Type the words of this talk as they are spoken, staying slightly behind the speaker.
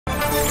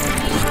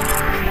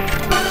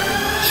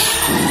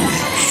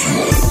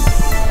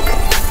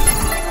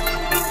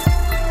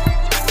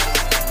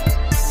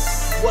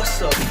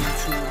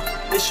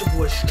it's your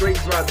boy Straight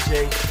Drop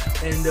J,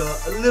 and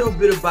a little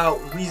bit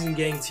about Reason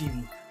Gang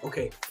TV.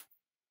 Okay,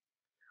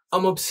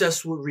 I'm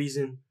obsessed with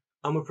Reason.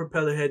 I'm a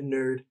Propellerhead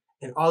nerd,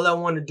 and all I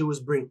want to do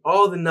is bring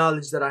all the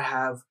knowledge that I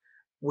have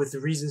with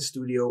Reason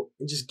Studio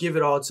and just give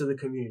it all to the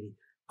community.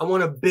 I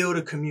want to build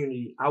a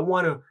community. I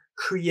want to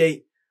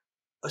create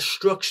a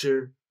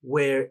structure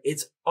where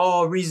it's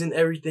all Reason,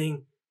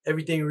 everything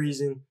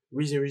Reason,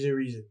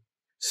 Reason.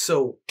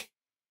 So,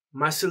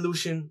 my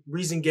solution,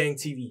 Reason Gang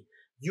TV.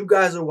 You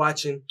guys are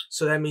watching,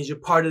 so that means you're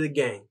part of the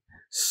gang.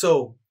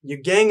 So, your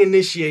gang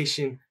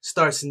initiation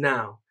starts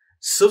now.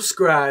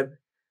 Subscribe.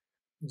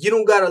 You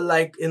don't gotta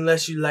like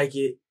unless you like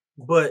it,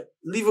 but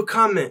leave a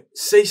comment.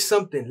 Say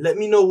something. Let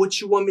me know what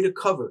you want me to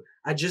cover.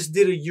 I just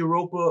did a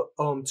Europa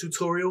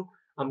tutorial.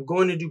 I'm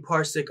going to do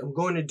Parsec. I'm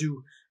going to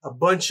do a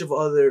bunch of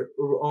other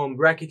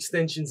rack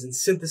extensions and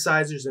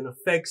synthesizers and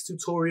effects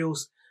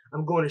tutorials.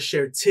 I'm going to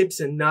share tips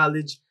and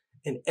knowledge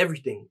and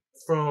everything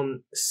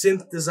from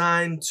synth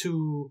design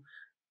to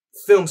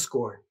film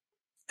scoring,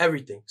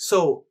 everything.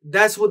 So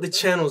that's what the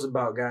channel's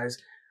about, guys.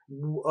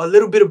 A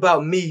little bit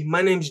about me.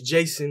 My name's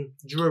Jason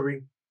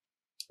Drury.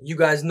 You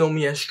guys know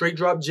me as Straight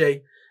Drop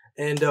J,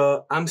 and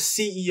I'm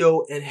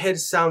CEO and head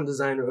sound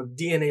designer of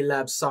DNA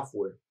Lab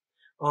Software.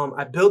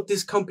 I built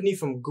this company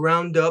from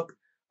ground up,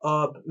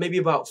 maybe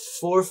about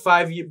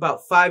 5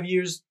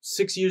 years,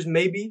 6 years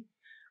maybe.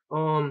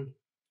 I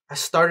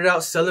started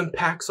out selling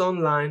packs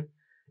online.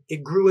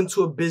 It grew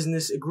into a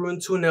business. It grew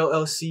into an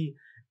LLC.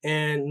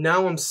 And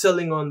now I'm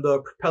selling on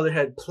the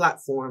Propellerhead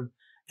platform.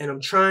 And I'm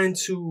trying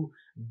to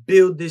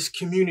build this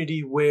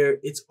community where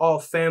it's all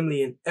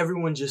family and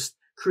everyone just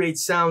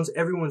creates sounds.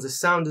 Everyone's a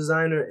sound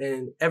designer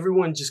and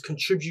everyone just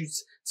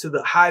contributes to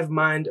the hive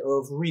mind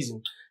of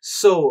Reason.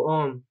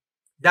 So,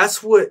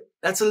 that's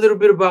a little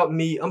bit about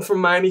me. I'm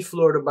from Miami,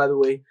 Florida, by the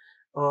way.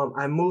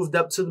 I moved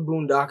up to the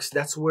Boondocks.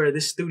 That's where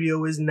this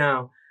studio is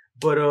now.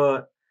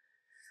 But,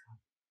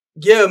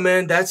 yeah,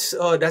 man, that's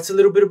a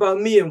little bit about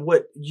me and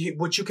what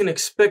you can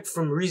expect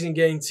from Reason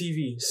Gang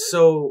TV.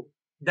 So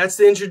that's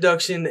the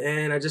introduction,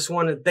 and I just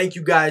want to thank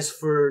you guys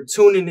for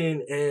tuning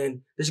in.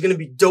 And there's gonna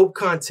be dope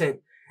content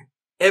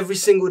every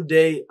single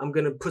day. I'm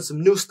gonna put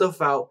some new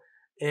stuff out,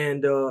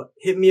 and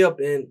hit me up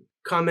and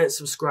comment,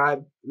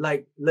 subscribe,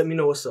 like, let me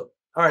know what's up.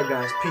 All right,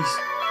 guys, peace.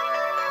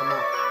 I'm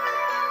out.